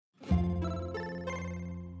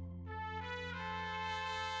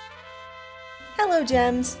Hello,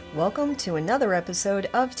 Gems! Welcome to another episode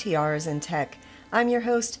of Tiaras in Tech. I'm your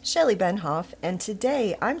host, Shelly Benhoff, and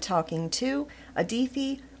today I'm talking to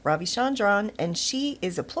Aditi Ravichandran, and she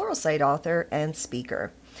is a Pluralsight author and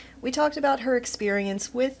speaker. We talked about her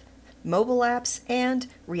experience with mobile apps and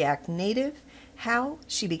React Native, how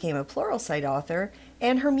she became a Pluralsight author,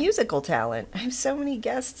 and her musical talent. I have so many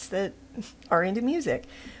guests that are into music.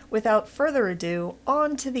 Without further ado,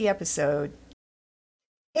 on to the episode.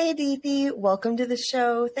 Hey, Aditi, welcome to the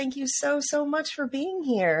show. Thank you so much for being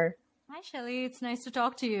here. Hi, Shelly. It's nice to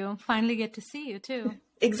talk to you. Finally get to see you, too.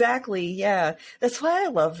 Exactly, yeah. That's why I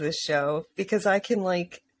love this show, because I can,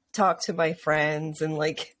 talk to my friends and,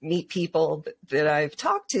 meet people that I've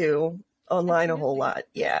talked to online a whole lot.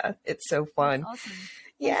 Yeah, it's so fun. That's awesome.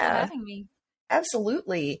 Yeah. Thanks for having me.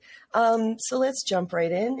 Absolutely. So let's jump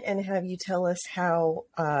right in and have you tell us how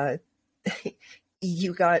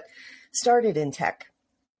you got started in tech.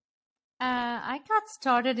 I got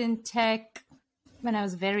started in tech when I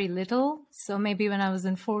was very little, so maybe when I was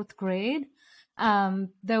in fourth grade.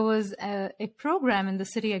 There was a program in the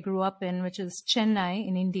city I grew up in, which is Chennai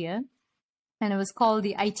in India, and it was called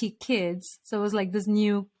the IT Kids. So it was like this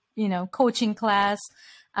new, coaching class.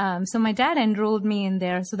 So my dad enrolled me in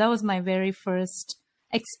there. So that was my very first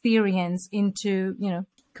experience into,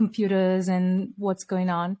 computers and what's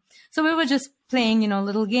going on. So we were just playing,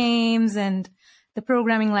 little games, and the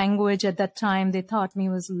programming language at that time they taught me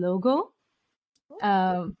was Logo.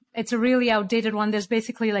 It's a really outdated one. There's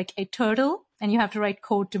basically like a turtle, and you have to write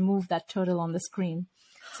code to move that turtle on the screen.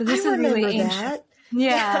 So this is really ancient. That.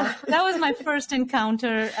 Yeah, that was my first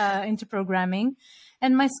encounter into programming.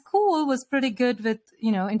 And my school was pretty good with,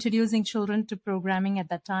 introducing children to programming at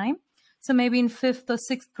that time. So maybe in 5th or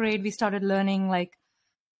 6th grade, we started learning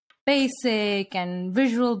Basic and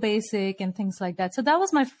Visual Basic and things like that. So that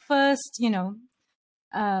was my first,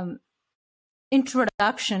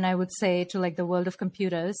 introduction, I would say, to the world of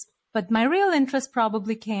computers. But my real interest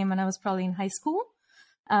probably came when I was probably in high school.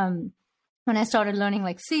 When I started learning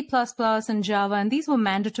C++ and Java, and these were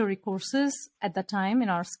mandatory courses at the time in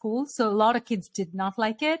our school. So a lot of kids did not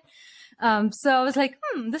like it. So I was like,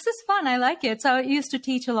 this is fun. I like it. So I used to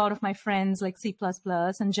teach a lot of my friends C++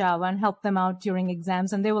 and Java and help them out during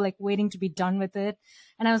exams. And they were waiting to be done with it.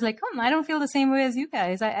 And I was like, I don't feel the same way as you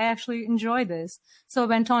guys. I actually enjoy this. So I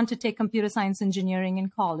went on to take computer science engineering in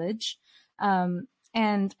college. And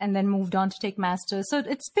then moved on to take masters. So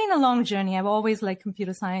it's been a long journey. I've always liked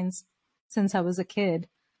computer science since I was a kid.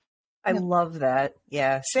 I love that.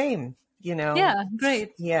 Yeah, same. Yeah,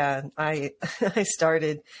 great. Yeah, I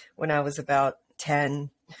started when I was about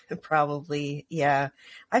 10, probably. Yeah,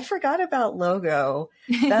 I forgot about Logo.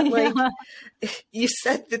 That you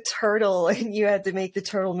said the turtle and you had to make the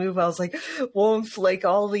turtle move. I was like, woof,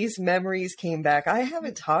 all these memories came back. I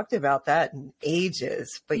haven't talked about that in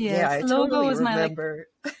ages, but yes, yeah, I totally remember.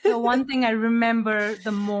 The one thing I remember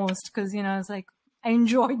the most, because it's I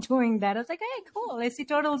enjoy doing that. I was like, hey, cool, I see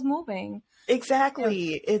turtles moving.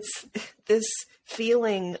 Exactly. Yeah. It's this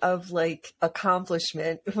feeling of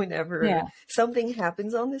accomplishment whenever something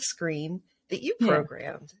happens on the screen that you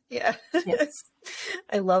programmed. Yeah. Yes.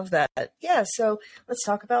 I love that. Yeah. So let's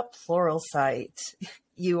talk about Pluralsight.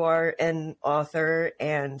 You are an author,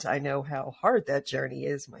 and I know how hard that journey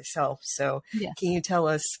is myself. So can you tell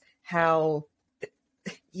us how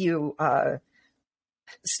you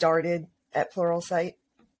started at Pluralsight?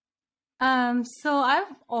 So I've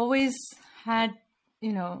always had,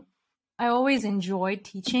 I always enjoyed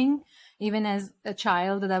teaching. Even as a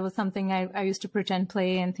child, that was something I used to pretend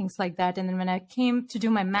play and things like that. And then when I came to do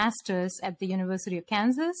my master's at the University of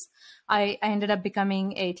Kansas, I ended up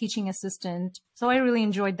becoming a teaching assistant. So I really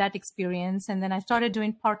enjoyed that experience. And then I started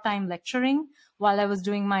doing part-time lecturing while I was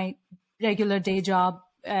doing my regular day job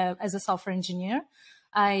as a software engineer.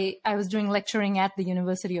 I was doing lecturing at the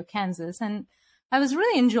University of Kansas, and I was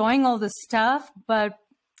really enjoying all this stuff, but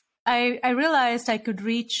I realized I could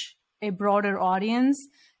reach a broader audience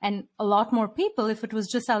and a lot more people if it was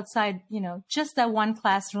just outside, just that one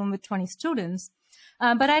classroom with 20 students.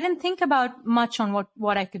 But I didn't think about much on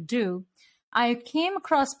what I could do. I came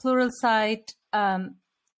across Pluralsight when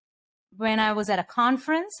I was at a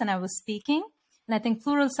conference and I was speaking. And I think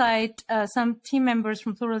Pluralsight, some team members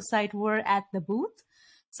from Pluralsight were at the booth.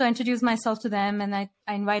 So I introduced myself to them, and I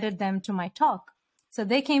invited them to my talk. So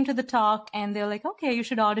they came to the talk, and they're like, okay, you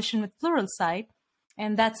should audition with Pluralsight.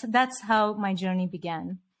 And that's how my journey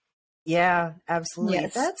began. Yeah, absolutely.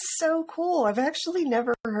 Yes. That's so cool. I've actually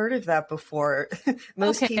never heard of that before.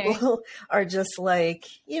 Most people are just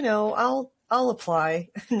I'll apply,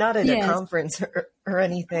 not at a conference or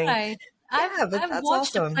anything. Right. Yeah, but I've that's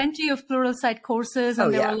watched awesome. plenty of Pluralsight courses, Oh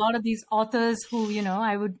and there were a yeah. lot of these authors who,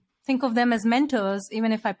 I would think of them as mentors,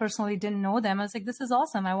 even if I personally didn't know them. I was like, this is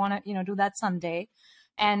awesome. I want to, do that someday.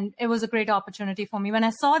 And it was a great opportunity for me. When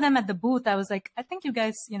I saw them at the booth, I was like, I think you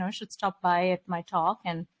guys, should stop by at my talk.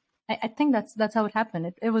 And I think that's how it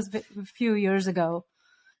happened. It was a few years ago.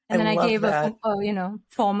 I And then I love gave that. a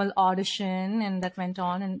formal audition, and that went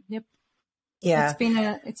on. And yep, Yeah,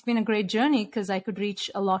 it's been a great journey because I could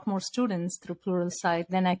reach a lot more students through Pluralsight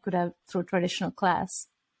than I could have through traditional class.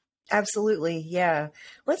 absolutely. Yeah.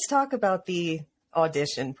 Let's talk about the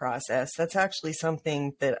audition process. That's actually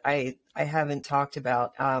something that I haven't talked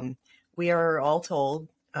about. We are all told,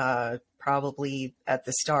 probably at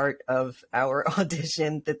the start of our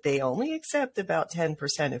audition, that they only accept about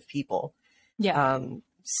 10% of people. Yeah.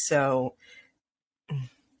 So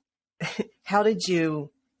how did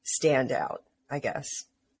you stand out, I guess?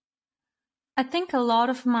 I think a lot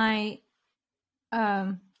of my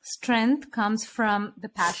strength comes from the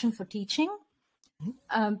passion for teaching.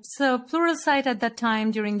 So Pluralsight at that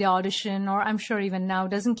time during the audition, or I'm sure even now,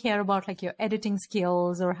 doesn't care about like your editing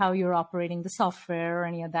skills or how you're operating the software or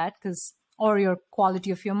any of that, or your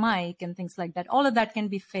quality of your mic and things like that. All of that can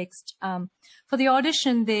be fixed. For the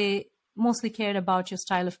audition, they mostly cared about your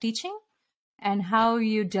style of teaching and how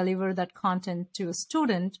you deliver that content to a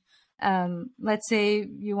student. Let's say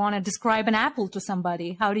you want to describe an apple to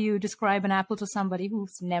somebody. How do you describe an apple to somebody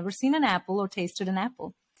who's never seen an apple or tasted an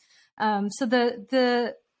apple? So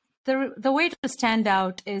the way to stand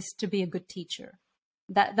out is to be a good teacher.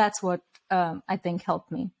 That's what I think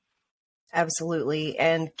helped me. Absolutely.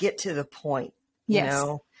 And get to the point. Yes.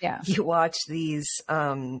 Yeah. You watch these,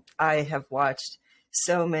 I have watched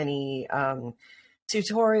so many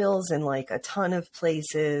tutorials in like a ton of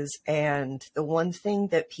places. And the one thing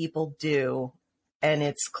that people do, and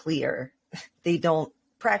it's clear, they don't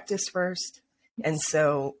practice first. Yes. And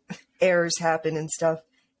so errors happen and stuff.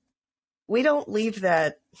 We don't leave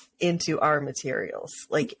that into our materials.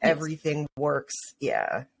 Like everything works.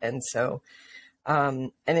 Yeah. And so,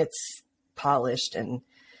 and it's polished and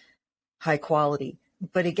high quality.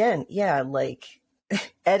 But again, yeah, like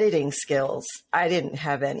editing skills, I didn't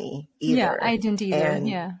have any either. Yeah, I didn't either. And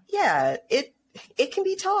yeah, it can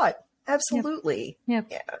be taught. Absolutely.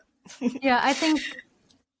 Yep. Yeah, I think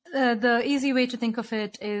the easy way to think of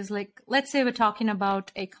it is like, let's say we're talking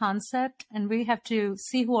about a concept and we have to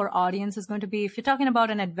see who our audience is going to be. If you're talking about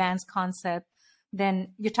an advanced concept, then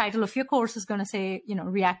your title of your course is going to say,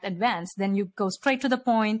 React Advanced. Then you go straight to the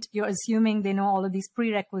point. You're assuming they know all of these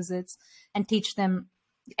prerequisites and teach them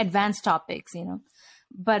advanced topics,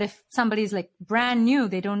 But if somebody's like brand new,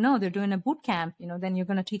 they don't know, they're doing a boot camp, then you're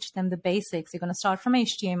going to teach them the basics. You're going to start from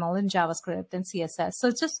HTML and JavaScript and CSS. So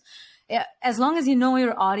it's just, as long as you know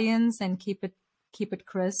your audience and keep it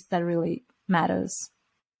crisp, that really matters.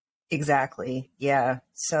 Exactly. Yeah.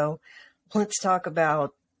 So let's talk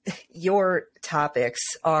about your topics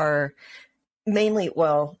are mainly,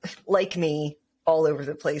 well, like me, all over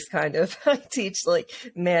the place, kind of. I teach like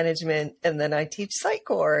management, and then I teach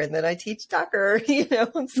Sitecore, and then I teach Docker,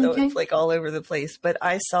 so It's like all over the place. But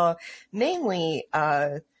I saw mainly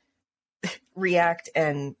React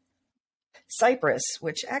and Cypress,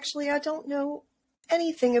 which actually I don't know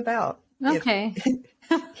anything about. Okay.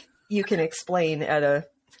 You can explain at a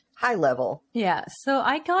high level. Yeah. So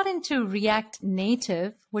I got into React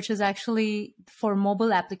Native, which is actually for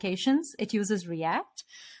mobile applications. It uses React.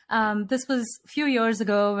 This was a few years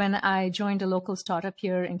ago when I joined a local startup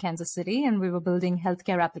here in Kansas City, and we were building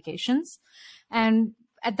healthcare applications. And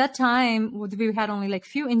at that time, we had only like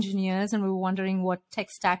few engineers, and we were wondering what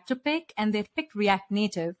tech stack to pick. And they picked React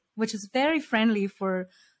Native, which is very friendly for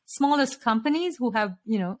smallest companies who have,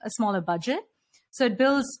 a smaller budget. So it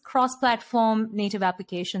builds cross-platform native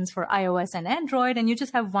applications for iOS and Android, and you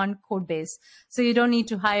just have one code base. So you don't need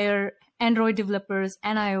to hire Android developers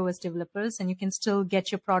and iOS developers, and you can still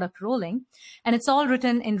get your product rolling. And it's all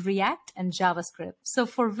written in React and JavaScript. So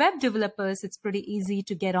for web developers, it's pretty easy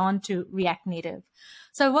to get on to React Native.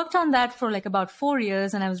 So I worked on that for like about 4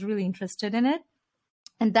 years, and I was really interested in it.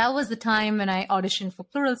 And that was the time when I auditioned for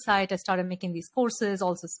Pluralsight. I started making these courses,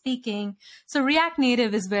 also speaking. So React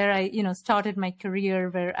Native is where I, started my career,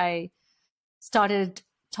 where I started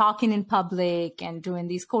talking in public and doing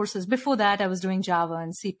these courses. Before that, I was doing Java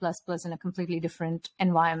and C++ in a completely different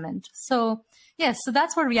environment. So yes, so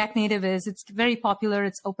that's what React Native is. It's very popular.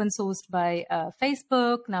 It's open sourced by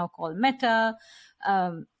Facebook, now called Meta.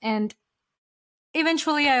 And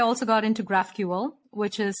eventually I also got into GraphQL,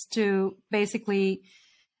 which is to basically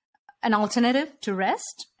an alternative to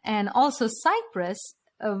REST. And also Cypress,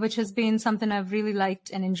 which has been something I've really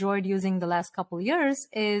liked and enjoyed using the last couple of years,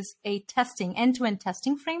 is a testing, end-to-end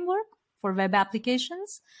testing framework for web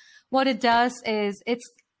applications. What it does is it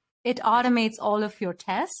automates all of your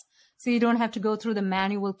tests. So you don't have to go through the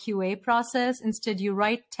manual QA process. Instead, you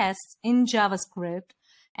write tests in JavaScript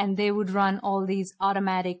and they would run all these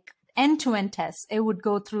automatic end-to-end tests. It would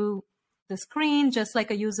go through the screen just like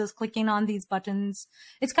a user's clicking on these buttons.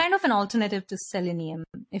 It's kind of an alternative to Selenium,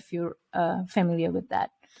 if you're familiar with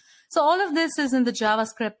that. So all of this is in the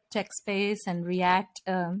JavaScript tech space, and React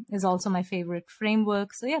is also my favorite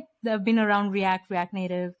framework. So yeah, they've been around React, React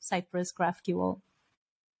Native, Cypress, GraphQL.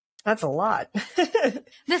 That's a lot.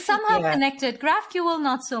 They're somehow connected. GraphQL,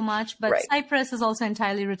 not so much, but Cypress is also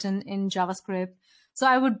entirely written in JavaScript. So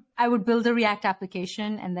I would build a React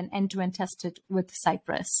application and then end-to-end test it with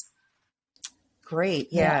Cypress. Great.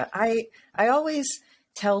 Yeah. I always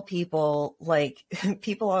tell people, like,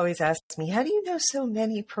 people always ask me, how do you know so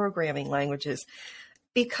many programming languages?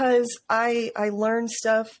 Because I learn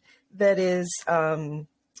stuff that is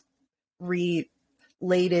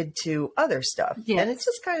related to other stuff. Yes. And it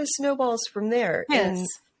just kind of snowballs from there. Yes. In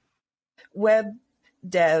web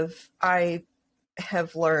dev, I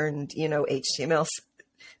have learned, HTML,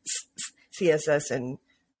 CSS, and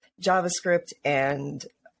JavaScript, and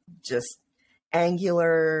just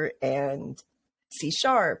Angular and C#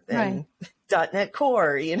 and .NET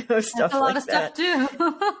Core, stuff That's a lot like of that. Stuff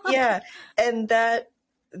too. Yeah. And that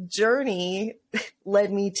journey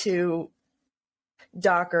led me to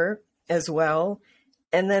Docker as well.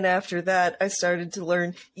 And then after that, I started to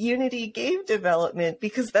learn Unity game development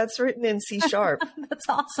because that's written in C#. That's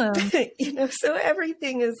awesome. So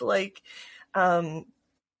everything is like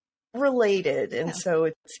related. And so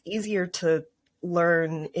it's easier to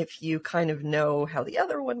learn if you kind of know how the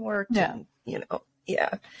other one worked. Yeah. And,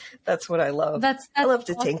 that's what I love. I love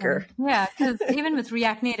to tinker. Yeah, because even with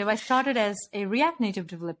React Native, I started as a React Native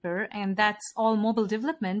developer, and that's all mobile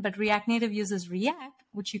development, but React Native uses React,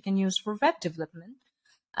 which you can use for web development.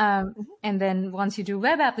 And then once you do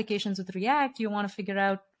web applications with React, you want to figure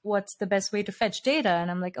out what's the best way to fetch data. And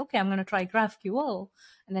I'm like, okay, I'm going to try GraphQL.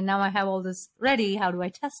 And then now I have all this ready. How do I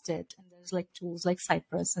test it? And there's like tools like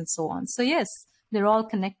Cypress and so on. So yes, they're all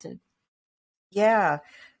connected. Yeah.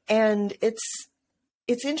 And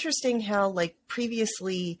it's interesting how, like,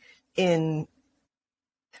 previously in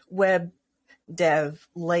web dev,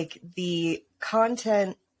 like, the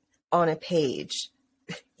content on a page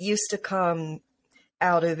used to come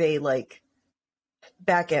out of a, like,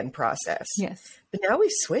 back-end process. Yes. But now we've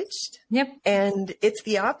switched. Yep. And it's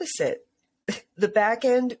the opposite. The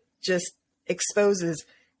back-end just exposes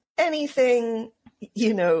anything,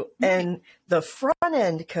 and the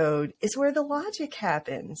front-end code is where the logic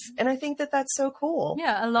happens. And I think that that's so cool.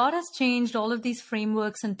 Yeah, a lot has changed. All of these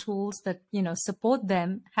frameworks and tools that, support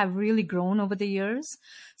them have really grown over the years.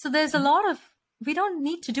 So there's a lot of, we don't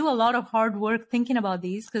need to do a lot of hard work thinking about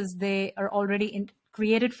these because they are already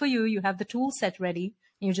created for you. You have the tool set ready.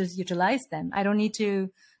 You just utilize them. I don't need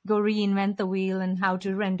to go reinvent the wheel and how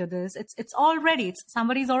to render this. It's all ready.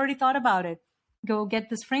 Somebody's already thought about it. Go get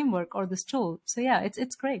this framework or this tool. So yeah,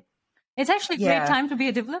 it's great. It's actually a great time to be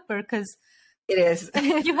a developer because it is.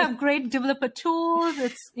 You have great developer tools.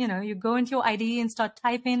 It's, you go into your IDE and start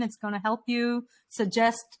typing. It's going to help you,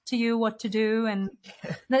 suggest to you what to do. And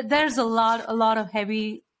there's a lot of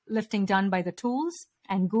heavy lifting done by the tools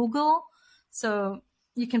and Google. So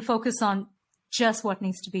you can focus on just what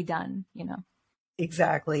needs to be done,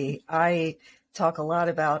 Exactly. I talk a lot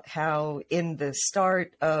about how in the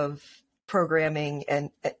start of programming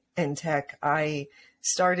and tech, I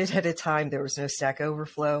started at a time there was no Stack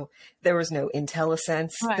Overflow, there was no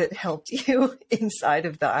IntelliSense that helped you inside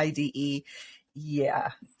of the IDE.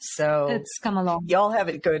 Yeah, so it's come along. Y'all have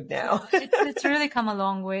it good now. It's really come a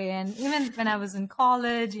long way. And even when I was in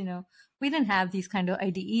college, we didn't have these kind of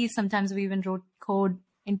IDEs. Sometimes we even wrote code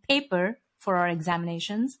in paper for our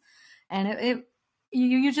examinations, and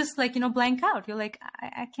you just blank out. You're like,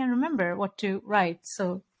 I can't remember what to write.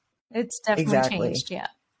 So it's definitely changed. Yeah.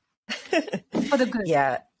 For the good.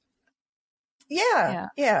 Yeah.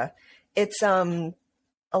 It's a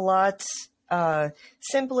lot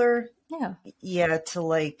simpler. Yeah, to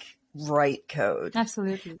like write code.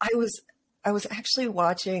 Absolutely. I was actually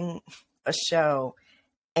watching a show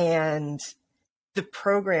and the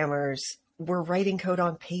programmers were writing code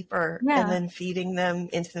on paper and then feeding them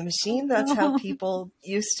into the machine. That's how people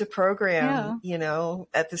used to program,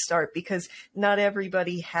 at the start, because not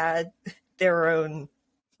everybody had their own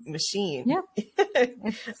machine. Yeah.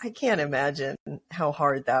 I can't imagine how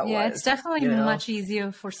hard that was. Yeah, it's definitely much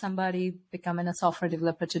easier for somebody becoming a software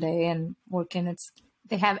developer today and working. It's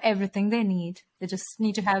they have everything they need. They just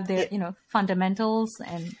need to have their, It, fundamentals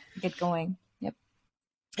and get going. Yep.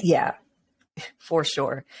 yeah, for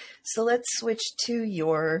sure. So let's switch to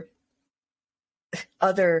your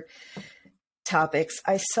other topics.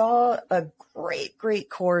 I saw a great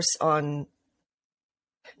course on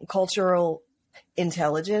cultural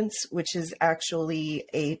intelligence, which is actually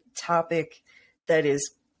a topic that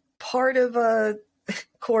is part of a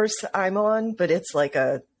course I'm on, but it's like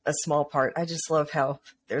a small part. I just love how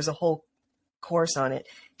there's a whole course on it.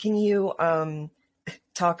 Can you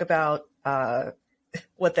talk about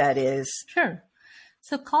what that is? Sure.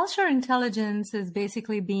 So cultural intelligence is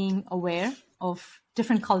basically being aware of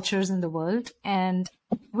different cultures in the world. And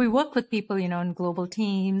we work with people, in global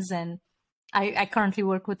teams. And I currently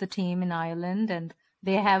work with a team in Ireland, and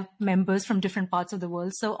they have members from different parts of the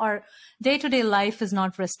world. So our day-to-day life is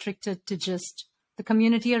not restricted to just the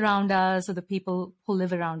community around us or the people who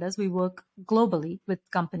live around us. We work globally with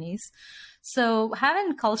companies. So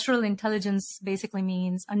having cultural intelligence basically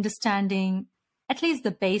means understanding at least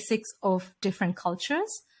the basics of different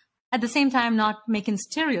cultures. At the same time, not making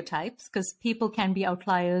stereotypes, because people can be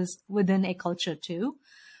outliers within a culture too.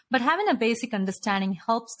 But having a basic understanding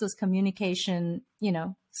helps those communication,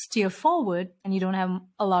 steer forward, and you don't have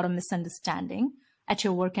a lot of misunderstanding at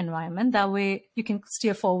your work environment. That way you can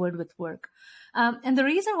steer forward with work. And the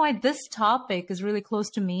reason why this topic is really close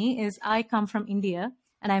to me is I come from India,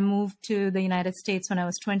 and I moved to the United States when I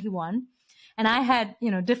was 21. And I had,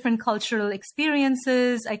 different cultural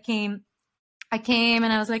experiences. I came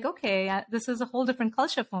and I was like, okay, this is a whole different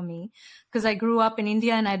culture for me, because I grew up in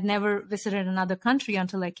India and I'd never visited another country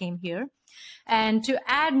until I came here. And to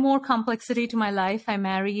add more complexity to my life, I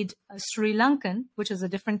married a Sri Lankan, which is a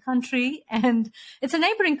different country. And it's a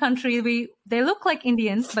neighboring country. They look like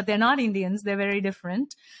Indians, but they're not Indians. They're very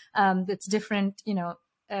different. It's different,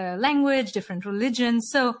 language, different religion.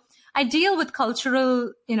 So I deal with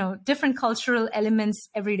different cultural elements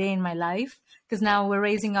every day in my life, because now we're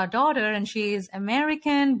raising our daughter and she is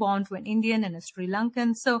American, born to an Indian and a Sri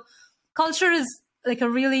Lankan. So culture is like a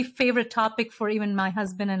really favorite topic for even my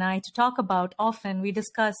husband and I to talk about. Often we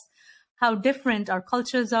discuss how different our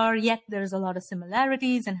cultures are, yet there's a lot of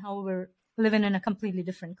similarities, and how we're living in a completely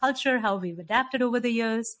different culture, how we've adapted over the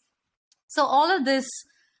years. So all of this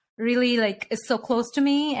really is so close to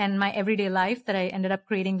me and my everyday life that I ended up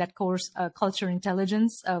creating that course, Culture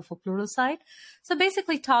Intelligence for Pluralsight. So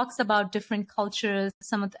basically talks about different cultures,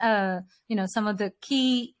 some of the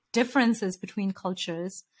key differences between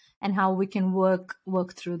cultures, and how we can work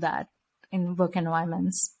through that in work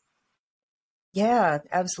environments. Yeah,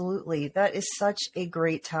 absolutely. That is such a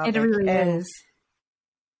great topic. It really is.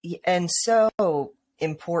 And so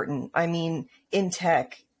important. I mean, in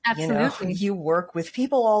tech, absolutely, you work with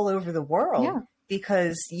people all over the world. Yeah.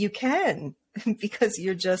 Because you can, because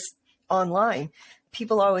you're just online.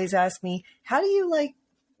 People always ask me, how do you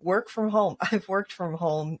work from home? I've worked from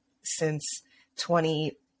home since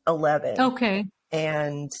 2011. Okay.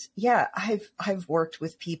 And yeah, I've worked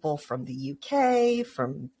with people from the UK,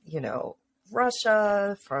 from,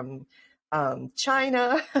 Russia, from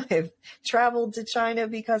China. I've traveled to China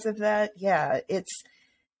because of that. Yeah, it's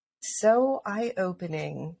so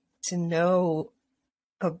eye-opening to know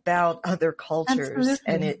about other cultures. Absolutely.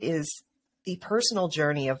 And it is the personal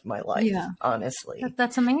journey of my life, honestly.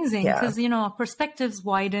 That's amazing, because, perspectives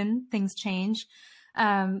widen, things change.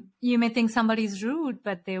 You may think somebody's rude,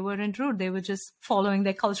 but they weren't rude. They were just following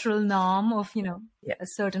their cultural norm of, a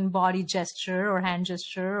certain body gesture or hand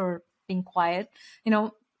gesture or being quiet,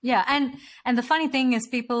 Yeah. And the funny thing is,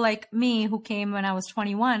 people like me who came when I was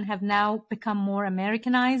 21 have now become more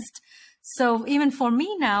Americanized. So even for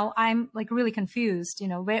me now, I'm really confused,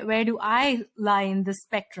 where do I lie in this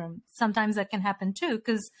spectrum? Sometimes that can happen too,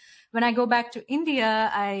 because when I go back to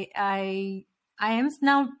India, I am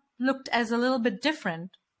now looked as a little bit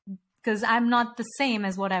different, because I'm not the same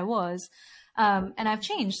as what I was. And I've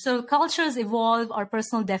changed. So cultures evolve, our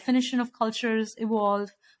personal definition of cultures evolve,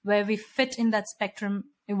 where we fit in that spectrum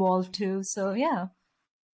evolve too. So yeah,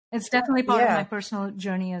 it's definitely part of my personal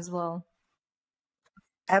journey as well.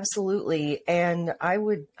 Absolutely. And I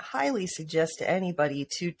would highly suggest to anybody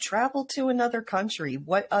to travel to another country.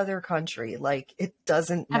 What other country? It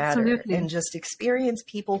doesn't matter. Absolutely. And just experience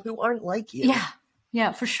people who aren't like you. Yeah.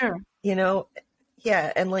 Yeah, for sure.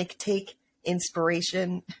 Yeah. And take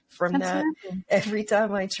inspiration from Absolutely. That. Every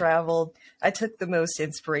time I traveled, I took the most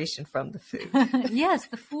inspiration from the food. Yes,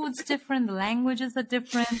 the food's different. The languages are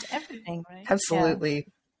different. Everything, right? Absolutely.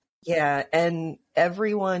 Yeah. And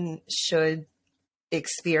everyone should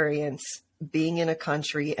experience being in a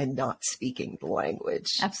country and not speaking the language.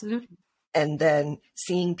 Absolutely. And then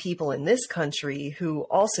seeing people in this country who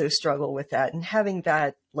also struggle with that and having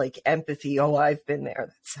that like empathy. Oh, I've been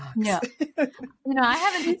there. That Yeah. sucks. I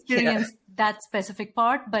haven't Yeah. experienced that specific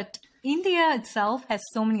part, but India itself has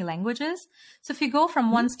so many languages. So if you go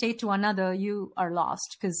from one state to another, you are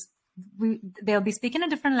lost because they'll be speaking a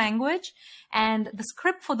different language, and the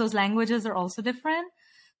script for those languages are also different.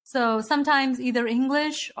 So sometimes either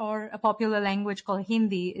English or a popular language called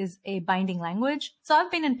Hindi is a binding language. So I've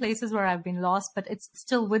been in places where I've been lost, but it's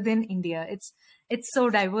still within India. It's so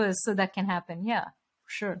diverse, so that can happen. Yeah, for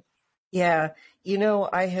sure. Yeah.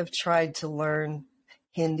 I have tried to learn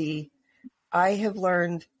Hindi. I have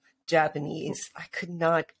learned Japanese. I could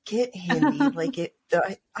not get Hindi. Like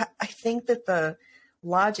I think that the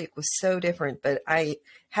logic was so different, but I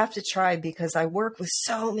have to try because I work with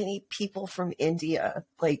so many people from India,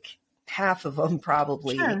 like half of them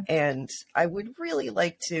probably. Sure. And I would really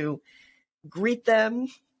like to greet them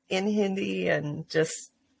in Hindi and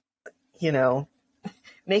just,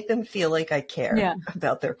 make them feel like I care Yeah.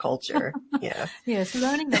 about their culture. Yeah. Yes,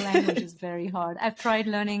 learning the language is very hard. I've tried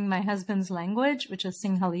learning my husband's language, which is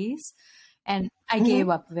Sinhalese, and I gave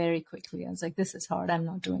up very quickly. I was like, this is hard. I'm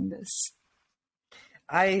not doing this.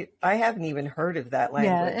 I haven't even heard of that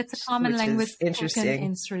language. Yeah, it's a common which language is spoken interesting.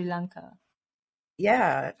 in Sri Lanka.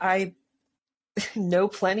 Yeah, I know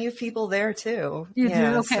plenty of people there too. You do?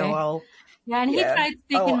 Yeah, Okay. so Yeah, and he yeah. tried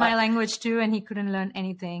speaking Oh, my language too, and he couldn't learn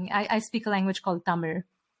anything. I speak a language called Tamil,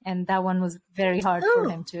 and that one was very hard for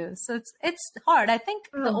him too. So it's hard. I think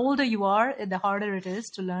the older you are, the harder it is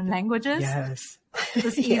to learn languages. yes.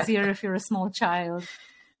 It's Yeah, easier if you're a small child.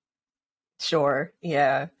 sure.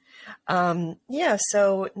 Yeah. Yeah,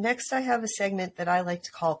 so next I have a segment that I like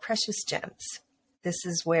to call Precious Gems. This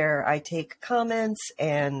is where I take comments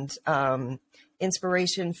and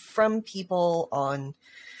inspiration from people on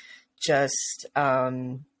just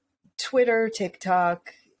Twitter,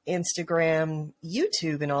 TikTok, Instagram,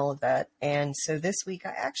 YouTube, and all of that. And so this week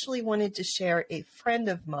I actually wanted to share a friend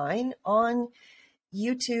of mine on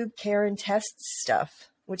YouTube, Karen tests stuff,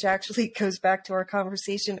 which actually goes back to our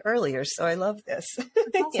conversation earlier. So I love this.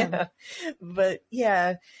 Awesome. Yeah. But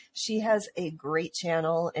yeah, she has a great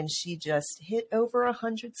channel and she just hit over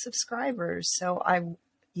 100 subscribers. So I,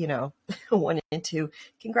 wanted to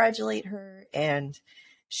congratulate her and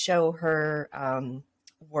show her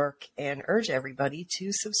work and urge everybody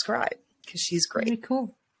to subscribe because she's great. Very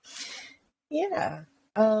cool. Yeah.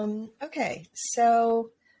 Okay.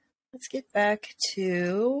 So let's get back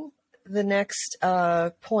to the next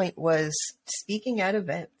point was speaking at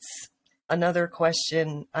events. Another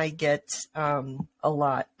question I get a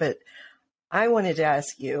lot, but I wanted to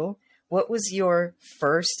ask you, what was your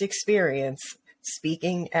first experience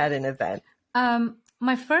speaking at an event?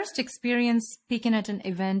 My first experience speaking at an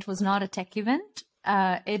event was not a tech event.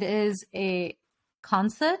 It is a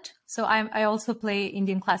concert. So I also play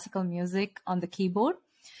Indian classical music on the keyboard.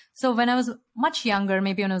 So when I was much younger,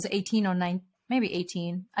 maybe when I was 18 or 9, maybe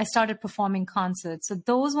 18, I started performing concerts. So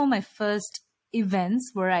those were my first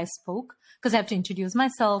events where I spoke because I have to introduce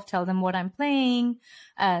myself, tell them what I'm playing,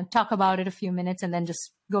 talk about it a few minutes, and then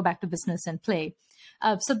just go back to business and play.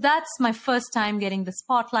 So that's my first time getting the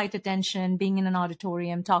spotlight attention, being in an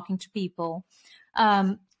auditorium, talking to people.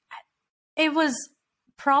 It was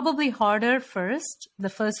probably harder the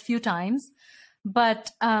first few times,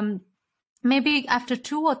 but maybe after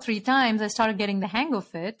 2 or 3 times, I started getting the hang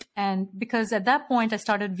of it. And because at that point, I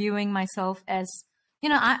started viewing myself as,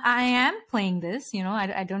 I am playing this,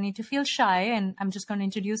 I don't need to feel shy, and I'm just going to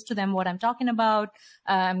introduce to them what I'm talking about.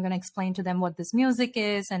 I'm going to explain to them what this music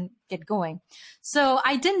is and get going. So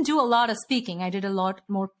I didn't do a lot of speaking. I did a lot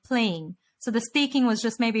more playing. So the speaking was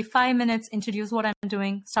just maybe 5 minutes, introduce what I'm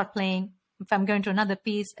doing, start playing. If I'm going to another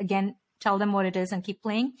piece, again, tell them what it is and keep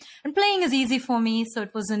playing. And playing is easy for me, so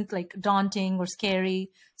it wasn't like daunting or scary.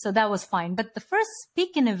 So that was fine. But the first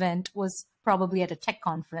speaking event was probably at a tech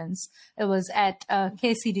conference. It was at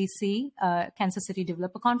KCDC, Kansas City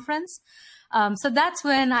Developer Conference. So that's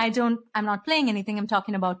when I'm not playing anything. I'm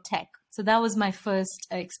talking about tech. So that was my first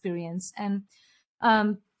experience. And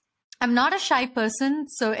I'm not a shy person,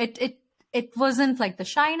 so it wasn't like the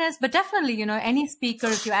shyness, but definitely, any speaker,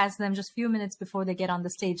 if you ask them just a few minutes before they get on the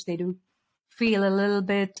stage, they do feel a little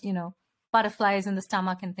bit, butterflies in the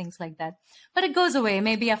stomach and things like that. But it goes away.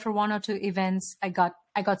 Maybe after 1 or 2 events, I got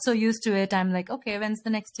so used to it. I'm like, okay, when's the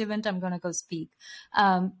next event? I'm going to go speak.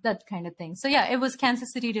 That kind of thing. So yeah, it was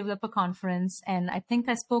Kansas City Developer Conference. And I think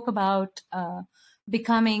I spoke about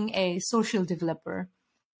becoming a social developer.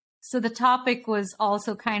 So the topic was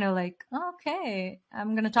also kind of like, okay,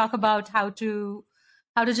 I'm going to talk about how to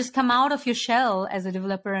just come out of your shell as a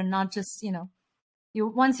developer and not just,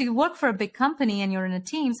 once you work for a big company and you're in a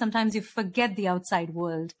team, sometimes you forget the outside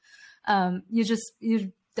world.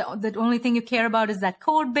 The only thing you care about is that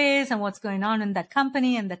code base and what's going on in that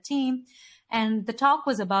company and the team. And the talk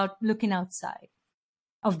was about looking outside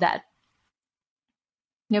of that.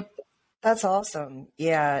 Yep. That's awesome.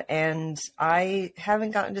 Yeah. And I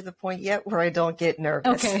haven't gotten to the point yet where I don't get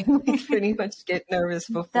nervous. Okay. I pretty much get nervous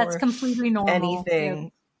before That's completely normal.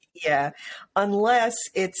 Anything. Yep. Yeah. Unless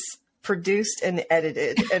it's produced and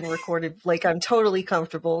edited and recorded. Like, I'm totally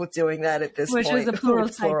comfortable with doing that at this point. Which is a plural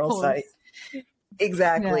site.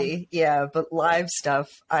 Exactly. Yeah. But live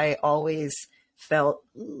stuff, I always felt,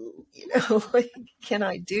 like, can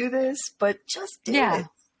I do this? But just do it.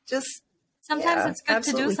 Sometimes it's good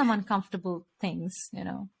to do some uncomfortable things, We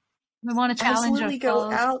want to challenge ourselves.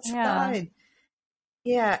 Go outside.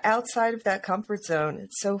 Yeah, outside of that comfort zone.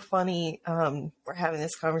 It's so funny we're having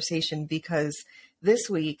this conversation because this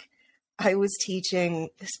week I was teaching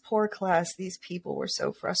this poor class. These people were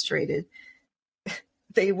so frustrated.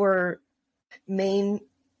 They were mainframe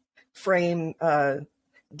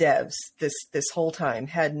devs this whole time,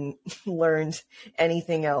 hadn't learned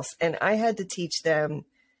anything else. And I had to teach them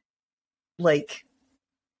like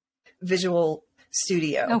Visual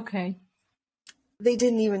Studio. Okay. They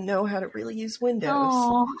didn't even know how to really use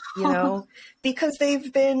Windows, because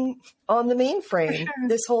they've been on the mainframe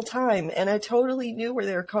this whole time. And I totally knew where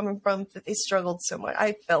they were coming from, that they struggled so much.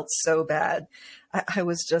 I felt so bad. I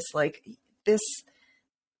was just like,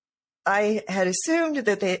 I had assumed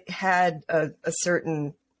that they had a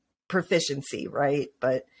certain proficiency, right?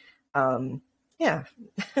 But but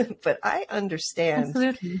I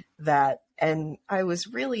understand that. And I was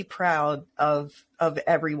really proud of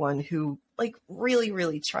everyone who really,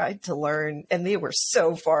 really tried to learn, and they were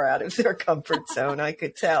so far out of their comfort zone. I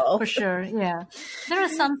could tell. For sure. Yeah. There are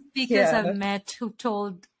some speakers I've met who've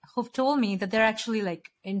told me that they're actually like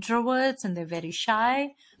introverts and they're very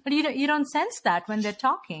shy, but you don't sense that when they're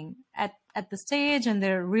talking at the stage, and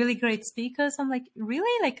they're really great speakers. I'm like,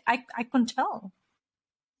 really? Like I couldn't tell.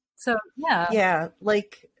 So, yeah. Yeah.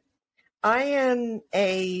 Like, I am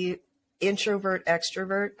a introvert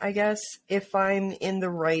extrovert, I guess. If I'm in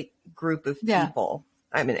the right group of people,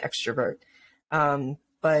 I'm an extrovert.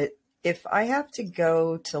 But if I have to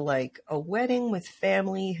go to like a wedding with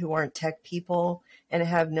family who aren't tech people and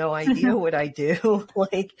have no idea what I do,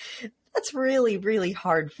 like, that's really, really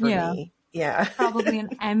hard for me. Yeah. Probably an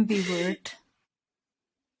ambivert.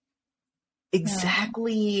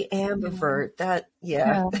 Exactly. Ambivert.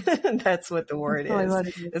 That's what the word is.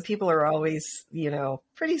 The people are always,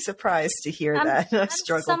 pretty surprised to hear that. I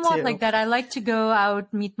struggle somewhat too. like that. I like to go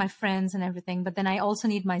out, meet my friends and everything, but then I also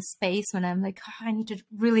need my space when I'm like, I need to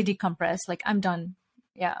really decompress. Like, I'm done.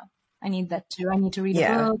 Yeah. I need that too. I need to read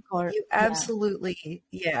a book absolutely.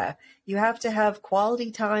 Yeah. You have to have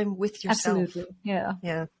quality time with yourself. Absolutely. Yeah.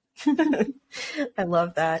 Yeah. I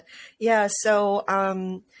love that. Yeah. So,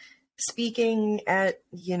 speaking at,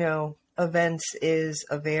 events is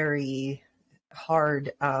a very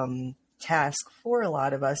hard task for a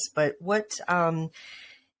lot of us, but what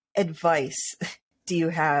advice do you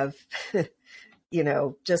have,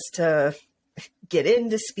 just to get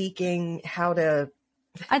into speaking, how to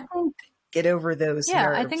get over those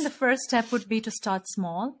nerves? I think the first step would be to start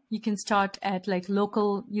small. You can start at like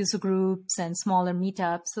local user groups and smaller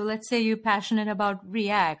meetups. So let's say you're passionate about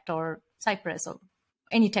React or Cypress or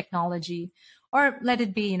any technology, or let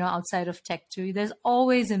it be, outside of tech too. There's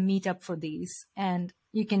always a meetup for these, and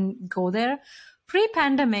you can go there.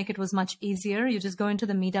 Pre-pandemic, it was much easier. You just go into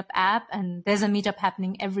the meetup app, and there's a meetup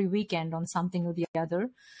happening every weekend on something or the other.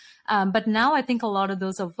 But now I think a lot of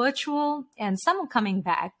those are virtual, and some are coming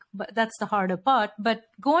back, but that's the harder part. But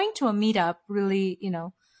going to a meetup really,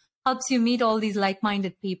 helps you meet all these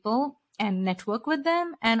like-minded people and network with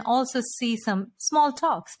them, and also see some small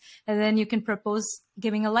talks. And then you can propose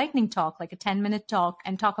giving a lightning talk, like a 10-minute talk,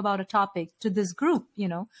 and talk about a topic to this group.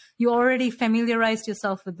 You already familiarized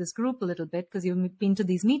yourself with this group a little bit because you've been to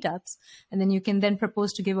these meetups, and then you can then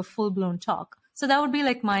propose to give a full-blown talk. So that would be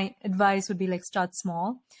like my advice would be like start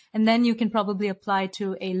small, and then you can probably apply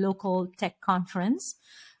to a local tech conference,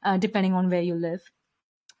 depending on where you live.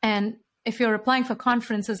 And if you're applying for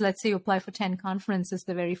conferences, let's say you apply for 10 conferences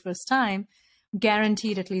the very first time,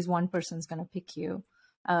 guaranteed at least one person's going to pick you.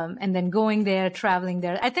 And then going there, traveling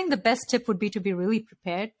there. I think the best tip would be to be really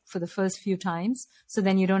prepared for the first few times. So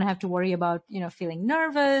then you don't have to worry about, feeling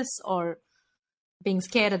nervous or being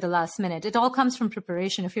scared at the last minute. It all comes from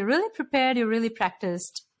preparation. If you're really prepared, you're really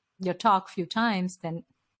practiced your talk a few times, then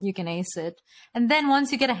you can ace it. And then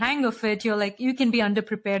once you get a hang of it, you can be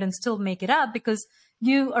underprepared and still make it up because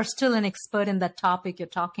you are still an expert in that topic you're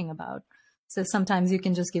talking about. So sometimes you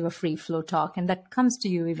can just give a free flow talk and that comes to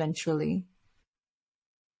you eventually.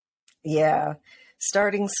 Yeah.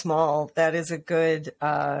 Starting small, that is a good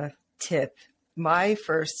tip. My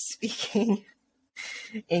first speaking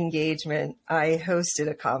engagement, I hosted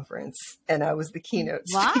a conference and I was the keynote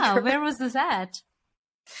Wow, speaker. where was this at?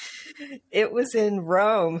 It was in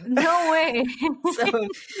Rome. No way. So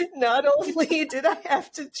not only did I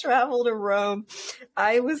have to travel to Rome,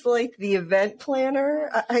 I was like the event planner.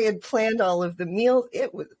 I had planned all of the meals.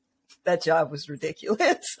 That job was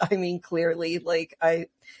ridiculous. I mean, clearly, like I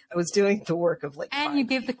was doing the work of like And 5 you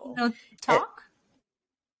gave people. the keynote talk?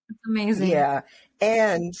 That's amazing. Yeah.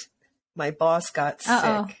 And my boss got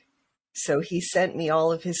Uh-oh. sick. So he sent me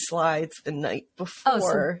all of his slides the night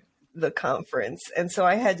before the conference. And so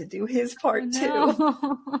I had to do his part too.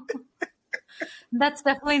 That's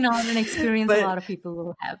definitely not an experience a lot of people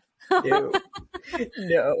will have.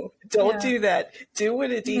 No, don't do that. Do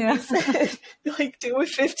what Aditi said. Like, do a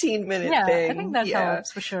 15-minute thing. I think that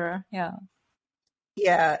helps for sure.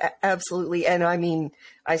 Yeah, absolutely. And I mean,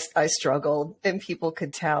 I struggled and people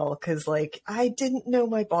could tell because like I didn't know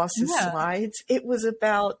my boss's slides. It was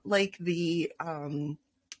about like the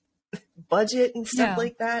budget and stuff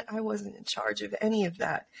like that. I wasn't in charge of any of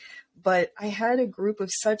that. But I had a group of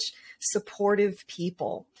such supportive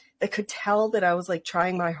people that could tell that I was like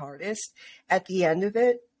trying my hardest. At the end of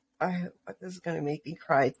it, this is going to make me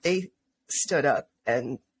cry. They stood up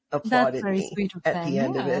and applauded me at the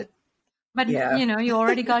end of it. But, you know, you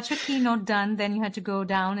already got your keynote done. Then you had to go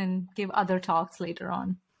down and give other talks later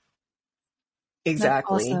on.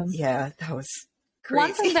 Exactly. Awesome. Yeah, that was crazy.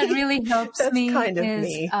 One thing that really helps me kind of is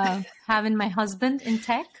me. Having my husband in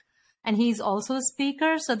tech. And he's also a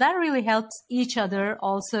speaker. So that really helps each other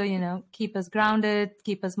also, you know, keep us grounded,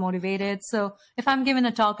 keep us motivated. So if I'm giving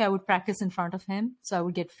a talk, I would practice in front of him. So I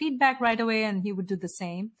would get feedback right away and he would do the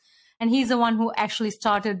same. And he's the one who actually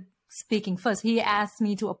started speaking first. He asked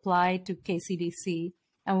me to apply to KCDC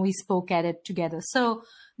and we spoke at it together. So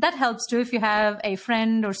that helps too. If you have a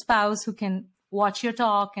friend or spouse who can watch your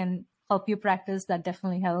talk and help you practice, that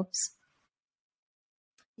definitely helps.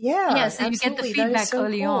 Yeah, so you get the feedback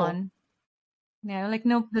early on. Yeah, like,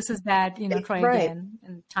 nope, this is bad, you know, try again,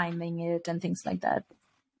 and timing it and things like that.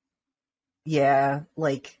 Yeah,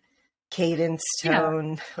 like cadence,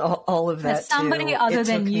 tone, all of that. Somebody other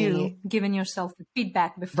than you giving yourself the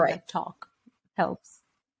feedback before that talk helps.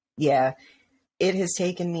 Yeah, it has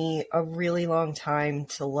taken me a really long time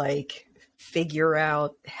to like figure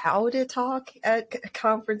out how to talk at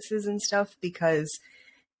conferences and stuff because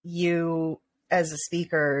you, as a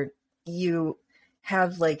speaker, you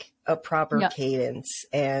have like a proper cadence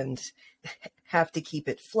and have to keep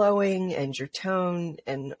it flowing and your tone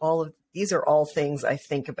and all of these are all things I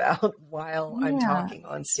think about while I'm talking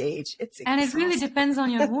on stage. It's exhausting. And it really depends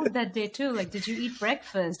on your mood that day too. Like, did you eat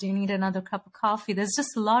breakfast? Do you need another cup of coffee? There's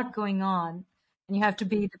just a lot going on and you have to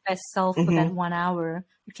be the best self for that 1 hour.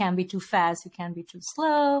 You can't be too fast. You can't be too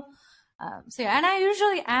slow. And I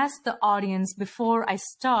usually ask the audience before I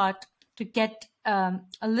start to get a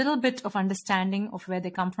little bit of understanding of where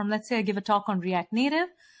they come from. Let's say I give a talk on React Native.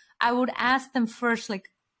 I would ask them first, like,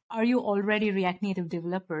 are you already React Native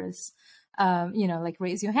developers? You know, like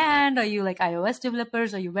raise your hand. Are you like iOS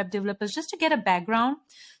developers? Are you web developers? Just to get a background.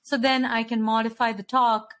 So then I can modify the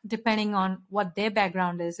talk depending on what their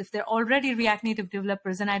background is. If they're already React Native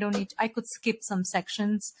developers, then I could skip some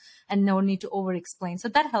sections and no need to over explain. So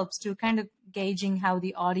that helps to kind of gauging how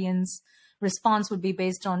the audience response would be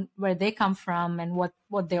based on where they come from and what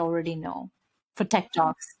they already know for tech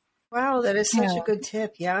talks. Wow, that is such a good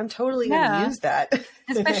tip. Yeah, I'm totally going to use that.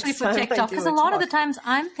 Especially for tech talk. Because a lot of the times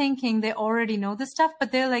I'm thinking they already know this stuff,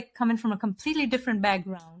 but they're like coming from a completely different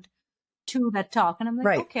background to that talk. And I'm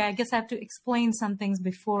like, okay, I guess I have to explain some things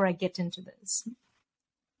before I get into this.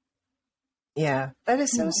 Yeah, that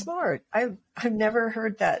is so smart. I've never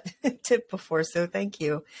heard that tip before, so thank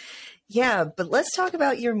you. Yeah, but let's talk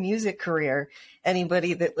about your music career.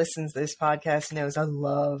 Anybody that listens to this podcast knows I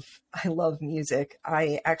love music.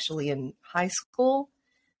 I actually in high school,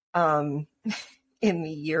 in the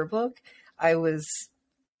yearbook, I was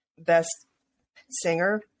best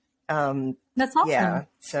singer. That's awesome. Yeah,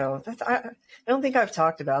 so I don't think I've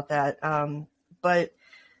talked about that. But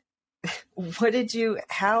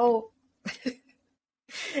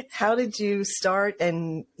how did you start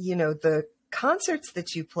and, you know, the concerts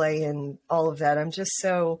that you play and all of that? I'm just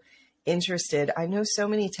so interested. I know so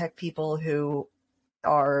many tech people who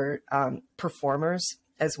are performers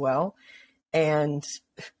as well. And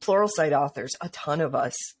Pluralsight authors, a ton of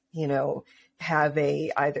us, you know, have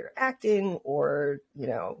either acting or, you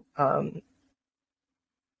know,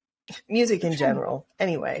 music in Sure. general.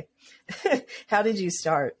 Anyway, how did you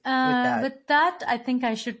start with that? With that, I think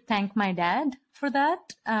I should thank my dad for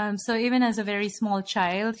that. So even as a very small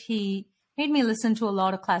child, he made me listen to a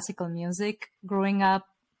lot of classical music. Growing up,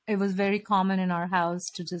 it was very common in our house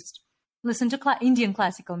to just listen to Indian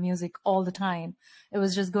classical music all the time. It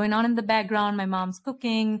was just going on in the background. My mom's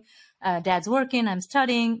cooking, dad's working, I'm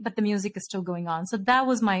studying, but the music is still going on. So that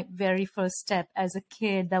was my very first step as a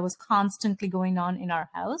kid that was constantly going on in our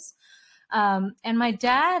house. And my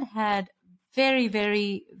dad had very,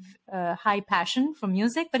 very high passion for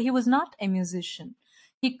music, but he was not a musician.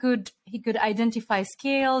 He could identify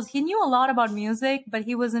scales. He knew a lot about music, but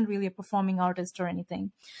he wasn't really a performing artist or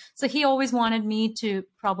anything. So he always wanted me to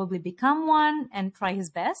probably become one and try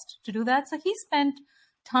his best to do that. So he spent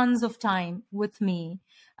tons of time with me,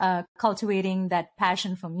 cultivating that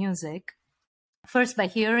passion for music. First by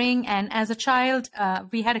hearing, and as a child,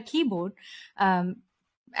 we had a keyboard.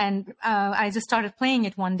 And I just started playing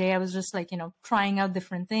it one day. I was just like, trying out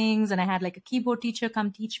different things. And I had like a keyboard teacher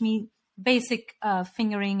come teach me basic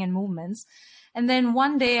fingering and movements. And then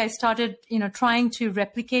one day I started, trying to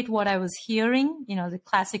replicate what I was hearing, the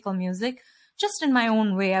classical music, just in my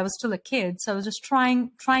own way. I was still a kid. So I was just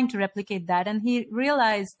trying to replicate that. And he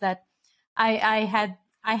realized that I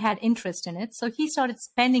had interest in it. So he started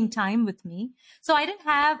spending time with me. So I didn't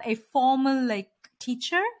have a formal like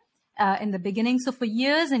teacher in the beginning. So for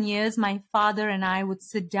years and years, my father and I would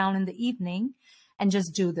sit down in the evening and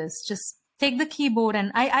just do this, just take the keyboard.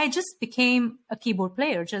 And I just became a keyboard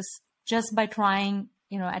player just by trying,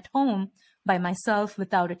 at home by myself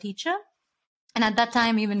without a teacher. And at that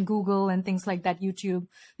time, even Google and things like that, YouTube,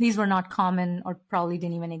 these were not common or probably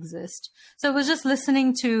didn't even exist. So it was just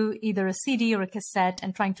listening to either a CD or a cassette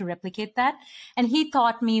and trying to replicate that. And he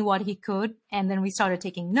taught me what he could. And then we started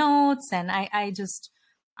taking notes, and I just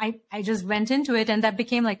went into it, and that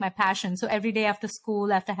became like my passion. So every day after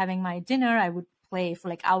school, after having my dinner, I would play for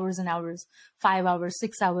like hours and hours, 5 hours,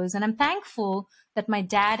 6 hours. And I'm thankful that my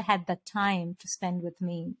dad had that time to spend with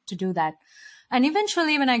me to do that. And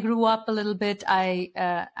eventually, when I grew up a little bit,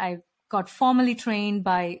 I got formally trained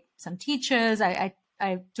by some teachers. I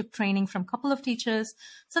took training from a couple of teachers.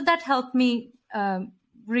 So that helped me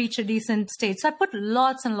reach a decent state. So I put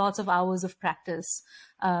lots and lots of hours of practice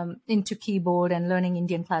into keyboard and learning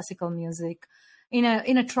Indian classical music in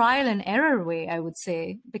a trial and error way, I would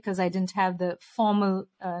say, because I didn't have the formal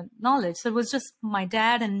knowledge. So it was just my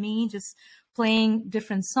dad and me just playing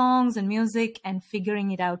different songs and music and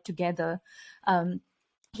figuring it out together.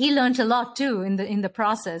 He learned a lot too in the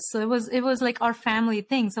process. So it was like our family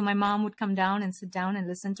thing. So my mom would come down and sit down and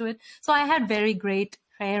listen to it. So I had very great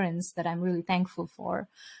parents that I'm really thankful for.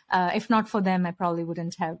 If not for them, I probably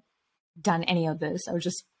wouldn't have done any of this. I was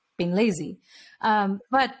just being lazy.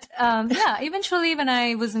 But eventually when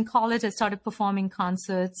I was in college, I started performing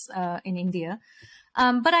concerts in India.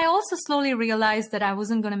 But I also slowly realized that I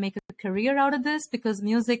wasn't going to make a career out of this, because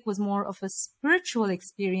music was more of a spiritual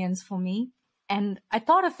experience for me. And I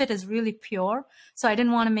thought of it as really pure. So I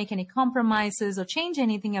didn't want to make any compromises or change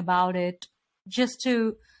anything about it just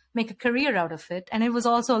to make a career out of it. And it was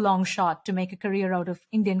also a long shot to make a career out of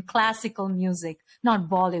Indian classical music, not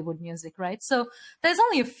Bollywood music, right? So there's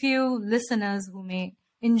only a few listeners who may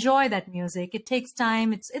enjoy that music. It takes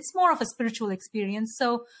time. It's more of a spiritual experience.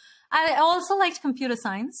 So I also liked computer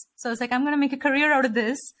science. So I was like, I'm going to make a career out of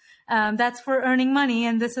this. That's for earning money.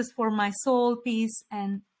 And this is for my soul peace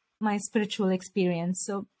and my spiritual experience.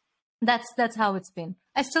 So that's how it's been.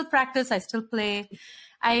 I still practice. I still play.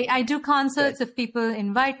 I do concerts if people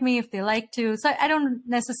invite me, if they like to. So I don't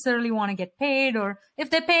necessarily want to get paid, or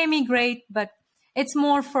if they pay me, great. But it's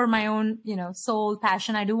more for my own, soul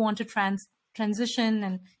passion. I do want to transition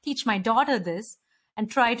and teach my daughter this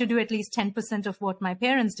and try to do at least 10% of what my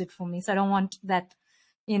parents did for me. So I don't want that,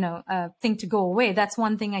 thing to go away. That's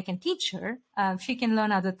one thing I can teach her. She can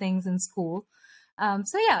learn other things in school.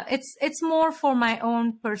 So yeah, it's more for my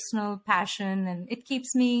own personal passion, and it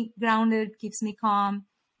keeps me grounded, keeps me calm,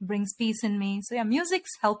 brings peace in me. So yeah, music's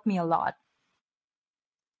helped me a lot.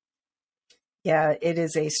 Yeah, it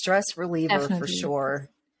is a stress reliever Definitely. for sure.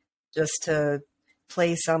 Just to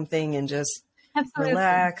play something and just Absolutely.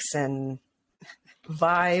 relax and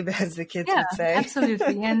vibe, as the kids would say.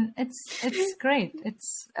 Absolutely. And it's great.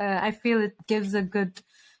 I feel it gives a good,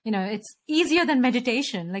 it's easier than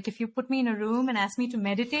meditation. Like if you put me in a room and ask me to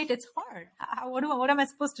meditate, it's hard. What am I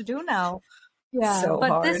supposed to do now? Yeah. So but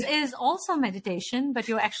hard. This is also meditation, but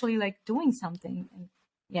you're actually like doing something.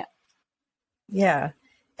 Yeah. Yeah.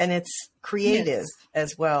 And it's creative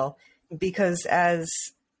as well, because as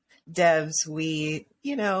devs, we,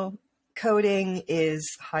 coding is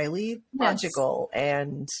highly Yes. logical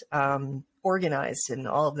and organized and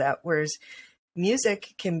all of that, whereas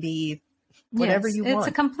music can be whatever Yes. you It's a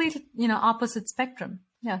want. complete, opposite spectrum.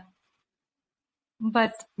 Yeah.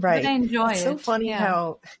 But I Right. enjoy It's so it. funny Yeah.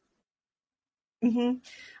 how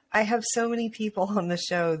I have so many people on the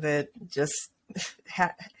show that just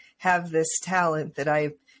have this talent that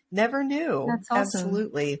I never knew. That's awesome.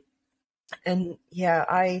 Absolutely. And yeah,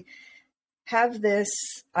 I have this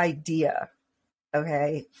idea,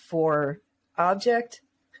 okay, for object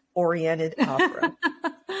oriented opera.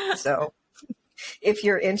 So if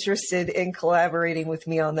you're interested in collaborating with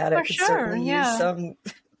me on that, I For could sure. certainly use Yeah. some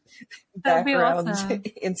That would be background awesome.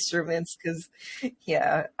 instruments because,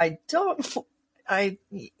 yeah,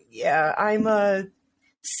 I'm a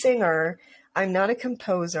singer. I'm not a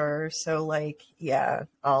composer. So like, yeah,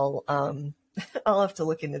 I'll have to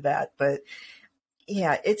look into that. But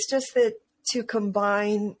yeah, it's just that to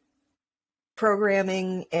combine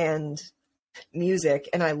programming and music,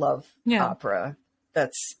 and I love Yeah. opera.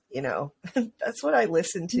 That's, that's what I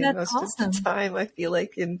listen to That's most of the awesome. time. I feel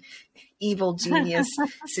like an evil genius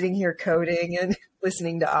sitting here coding and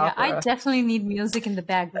listening to Yeah, I opera. definitely need music in the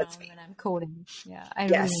That's background me. when I'm coding. Yeah, I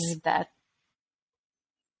Yes. really need that.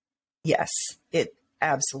 Yes, it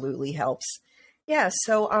absolutely helps. Yeah.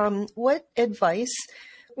 So, what advice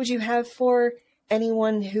would you have for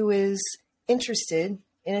anyone who is interested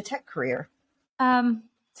in a tech career? Um,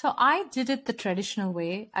 so I did it the traditional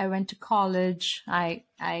way. I went to college. I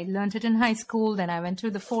learned it in high school. Then I went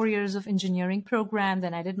through the 4 years of engineering program.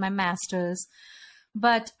 Then I did my master's.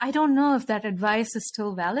 But I don't know if that advice is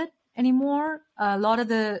still valid anymore. A lot of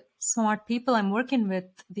the smart people I'm working with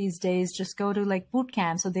these days just go to like boot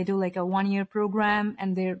camp. So they do like a 1 year program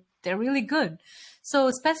and they're really good.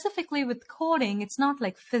 So specifically with coding, it's not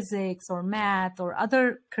like physics or math or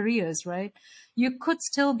other careers, right? You could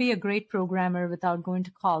still be a great programmer without going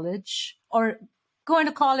to college, or going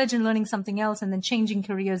to college and learning something else and then changing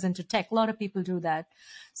careers into tech. A lot of people do that.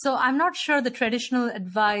 So I'm not sure the traditional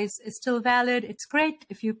advice is still valid. It's great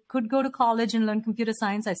if you could go to college and learn computer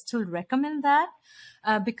science. I still recommend that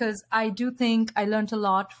because I do think I learned a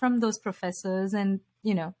lot from those professors, and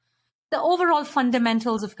the overall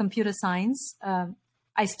fundamentals of computer science.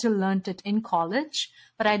 I still learned it in college,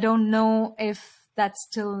 but I don't know if that's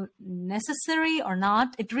still necessary or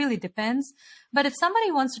not. It really depends. But if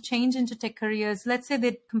somebody wants to change into tech careers, let's say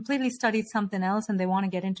they completely studied something else and they want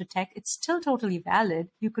to get into tech, it's still totally valid.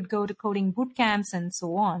 You could go to coding boot camps and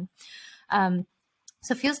so on.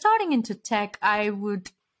 So if you're starting into tech, I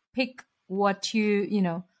would pick what you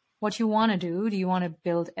want to do. Do you want to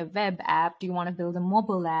build a web app? Do you want to build a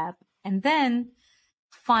mobile app? And then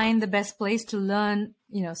find the best place to learn,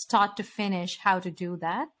 start to finish how to do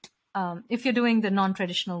that. If you're doing the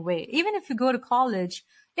non-traditional way, even if you go to college,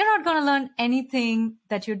 you're not going to learn anything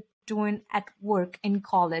that you're doing at work in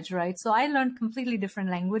college, right? So I learned completely different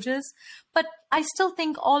languages, but I still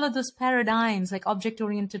think all of those paradigms like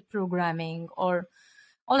object-oriented programming or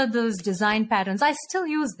all of those design patterns, I still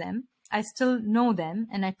use them. I still know them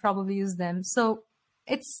and I probably use them. So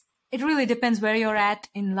it really depends where you're at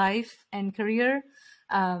in life and career.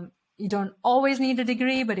 You don't always need a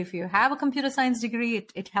degree, but if you have a computer science degree,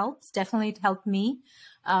 it helps. Definitely, it helped me.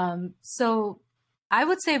 So I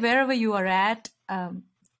would say wherever you are at,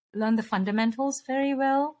 learn the fundamentals very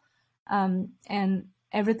well. And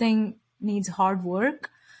everything needs hard work.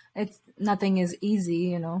 Nothing is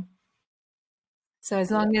easy. So as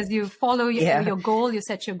long as you follow your goal, you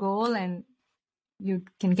set your goal and you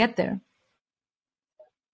can get there.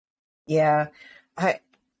 Yeah.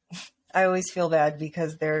 I always feel bad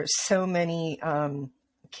because there's so many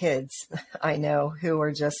kids I know who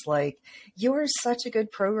are just like, you're such a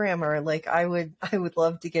good programmer. Like I would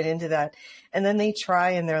love to get into that. And then they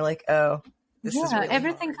try and they're like, oh, this is really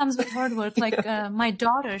everything hard. comes with hard work. Like my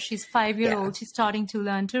daughter, she's 5-year-old. She's starting to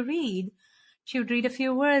learn to read. She would read a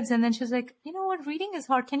few words and then she's like, you know what, reading is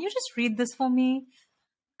hard. Can you just read this for me?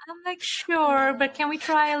 I'm like, sure, but can we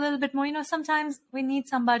try a little bit more? Sometimes we need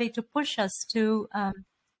somebody to push us to,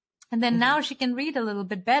 and then now she can read a little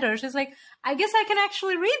bit better. She's like, I guess I can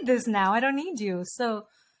actually read this now. I don't need you. So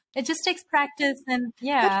it just takes practice and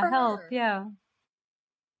help. Her. Yeah.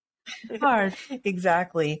 Hard.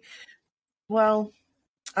 Exactly. Well,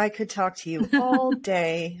 I could talk to you all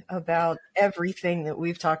day about everything that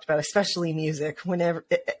we've talked about, especially music.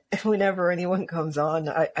 Whenever anyone comes on,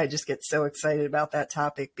 I just get so excited about that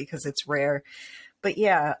topic because it's rare. But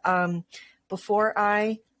yeah, before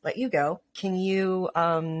I let you go, can you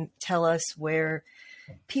tell us where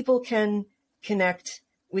people can connect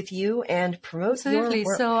with you and promote Absolutely. your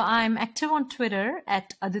work. So I'm active on Twitter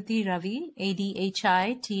at Aditi Ravi,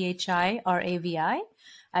 ADHITHIRAVI.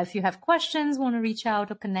 If you have questions, want to reach out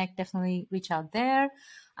or connect, definitely reach out there.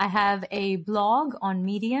 I have a blog on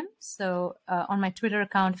Medium. So on my Twitter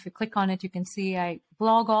account, if you click on it, you can see I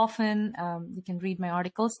blog often. You can read my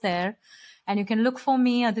articles there. And you can look for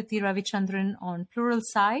me, Aditi Ravichandran, on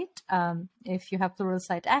Pluralsight. If you have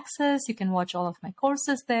Pluralsight access, you can watch all of my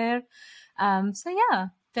courses there. So yeah,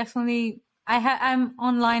 definitely. I'm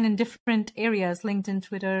online in different areas, LinkedIn,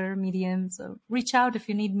 Twitter, Medium. So reach out if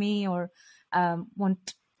you need me or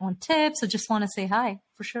want tips or just want to say hi,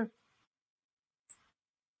 for sure.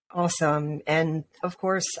 Awesome. And of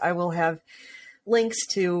course, I will have links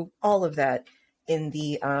to all of that in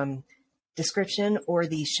the description or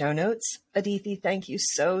the show notes. Aditi, thank you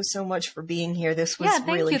so much for being here. This was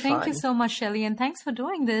really fun. Thank you so much, Shelly, and thanks for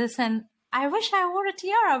doing this. And I wish I wore a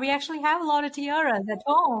tiara. We actually have a lot of tiaras at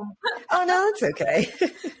home. Oh, no, it's okay.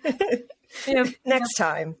 Next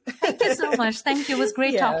time. Thank you so much. Thank you. It was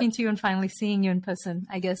great talking to you and finally seeing you in person,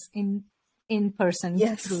 I guess, in person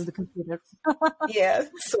through the computer. Yeah,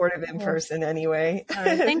 sort of in person anyway. All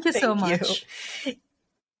right. Thank you so much.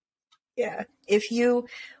 Yeah. If you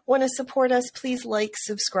want to support us, please like,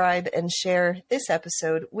 subscribe, and share this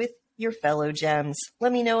episode with your fellow gems.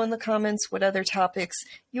 Let me know in the comments what other topics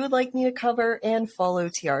you would like me to cover, and follow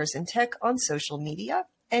Tiaras in Tech on social media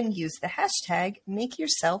and use the hashtag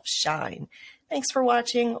MakeYourselfShine. Thanks for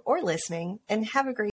watching or listening, and have a great